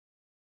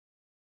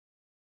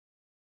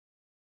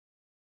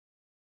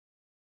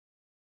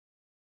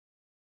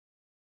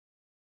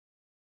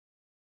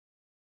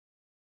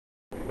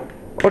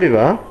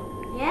Oliver,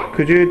 Yeah?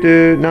 could you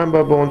do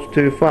number bonds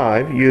to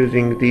 5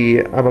 using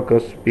the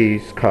Abacus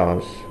beads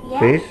cards, Yeah.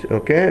 please?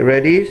 Okay,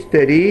 ready,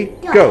 steady,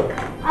 go.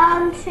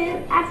 2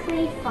 and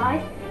 3 is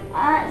 5.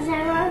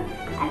 0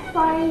 and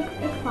 5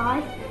 is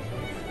 5.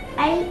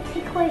 8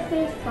 take away 3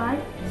 is 5.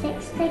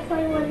 6 take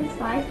away 1 is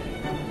 5.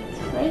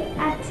 3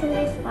 and 2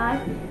 is 5.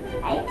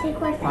 8 take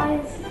away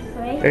 5 is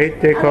 3.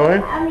 8 take away?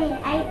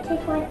 8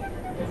 take away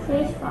 3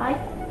 is 5.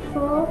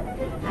 4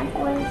 and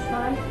 1 is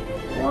 5.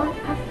 1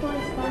 and 4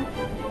 is 5.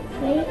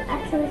 3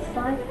 and 2 is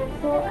 5.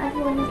 4 and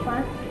 1 is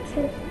 5.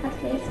 2 and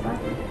 3 is 5.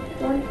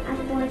 1 and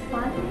 4 is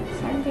 5.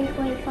 7 take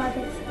away 5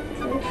 is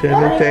 2.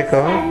 7 take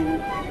away?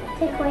 10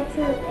 take away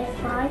 2 is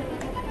 5.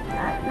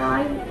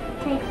 9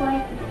 take away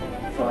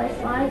 4 is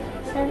 5.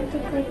 7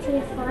 take away 2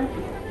 is 5.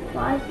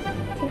 5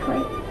 take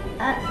away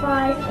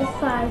 5 is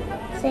 5.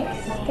 6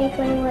 take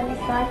away 1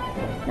 is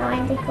 5.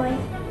 9 take away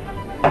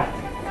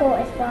 4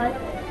 is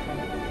 5.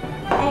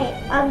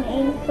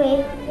 3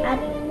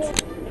 and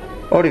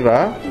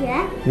Oliver,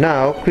 yeah.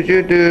 now could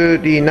you do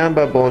the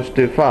number bonds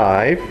to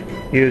 5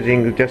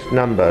 using just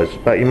numbers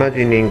but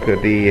imagining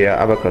the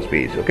Abacus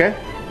beads, okay?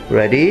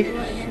 Ready,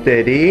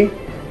 steady,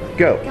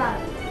 go. Go.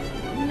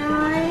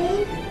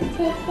 9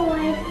 take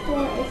away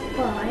 4 is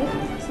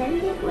 5.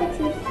 7 take away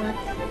 2 is 5.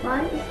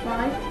 1 is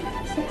 5.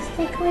 6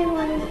 take away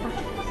 1 is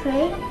 5. 3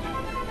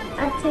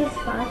 and 2 is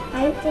 5.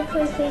 8 take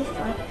away 3 is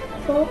 5.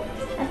 4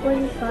 and 1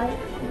 is 5.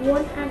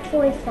 1 and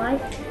 4 is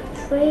 5.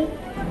 3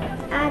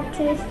 and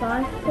 2 is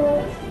 5.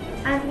 4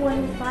 and 1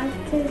 is 5.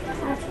 2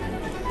 and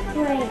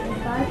 3 is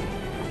 5.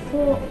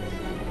 4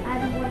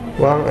 and 1 is 5.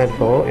 1 and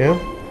 4, yeah?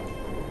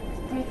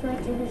 Take away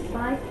 2 is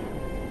 5.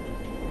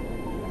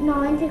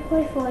 9 take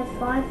away 4 is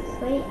 5.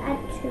 3 and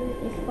 2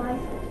 is 5.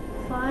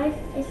 5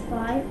 is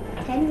 5.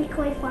 10 take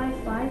away 5 is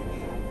 5.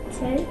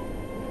 2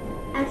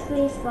 and 3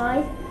 is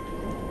 5.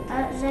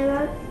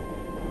 0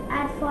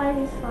 and 5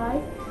 is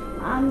 5.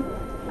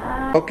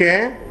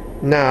 Okay,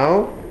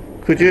 now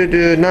could you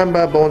do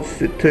number bonds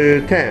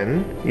to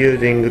 10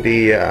 using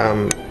the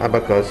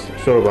Abacus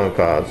Solomon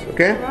cards,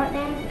 okay? Right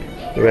then.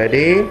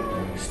 Ready,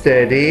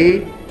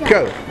 steady,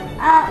 go.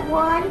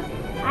 1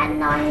 and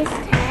 9 is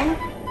 10.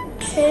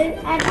 2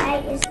 and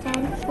 8 is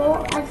 10.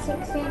 4 and 6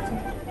 is 10.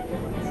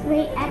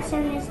 3 and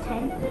 7 is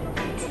 10.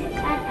 2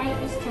 and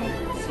 8 is 10.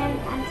 7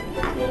 and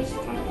 3 is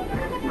 10.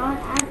 9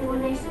 and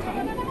 1 is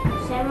 10.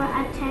 0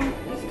 and 10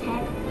 is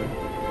 10.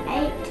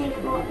 8 take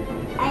 1.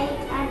 8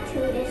 and 2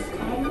 is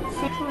 10.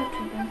 6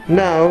 and 2.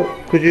 Now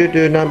could you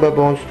do number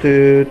bonds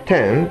to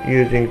 10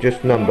 using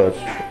just numbers,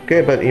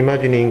 okay? But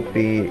imagining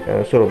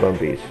the Solomon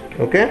beads,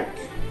 okay?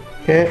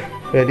 Okay,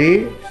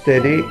 ready,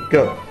 steady,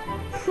 go.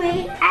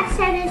 3 and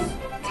 7 is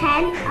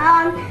 10.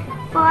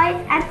 5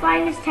 and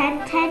 5 is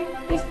 10. 10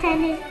 is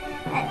 10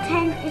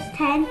 is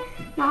 10.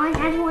 9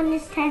 and 1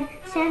 is 10.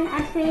 7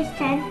 and 3 is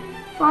 10.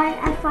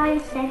 5 and 5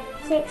 is 10.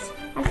 6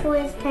 and 4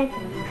 is 10.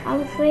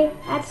 3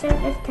 and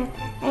 7 is 10.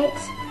 8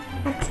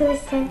 and 2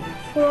 is 10.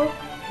 4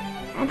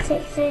 and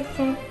 6 is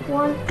 10.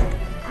 1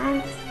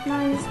 and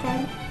 9 is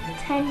 10.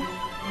 10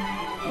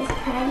 is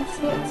 10.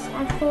 6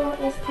 and 4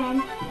 is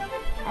 10.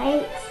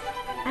 8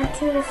 and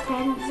 2 is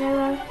 10.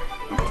 0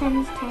 and 10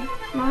 is 10.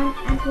 9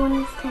 and 1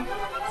 is 10.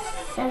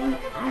 7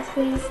 and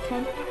 3 is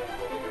 10.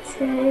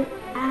 2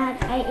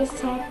 and 8 is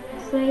 10.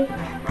 3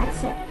 and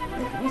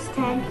 7 is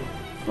 10.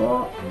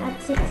 4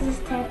 and 6 is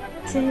 10.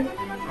 2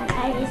 and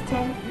 8 is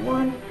 10.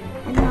 1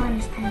 and 9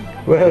 is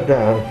 10. Well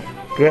done,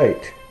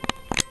 great.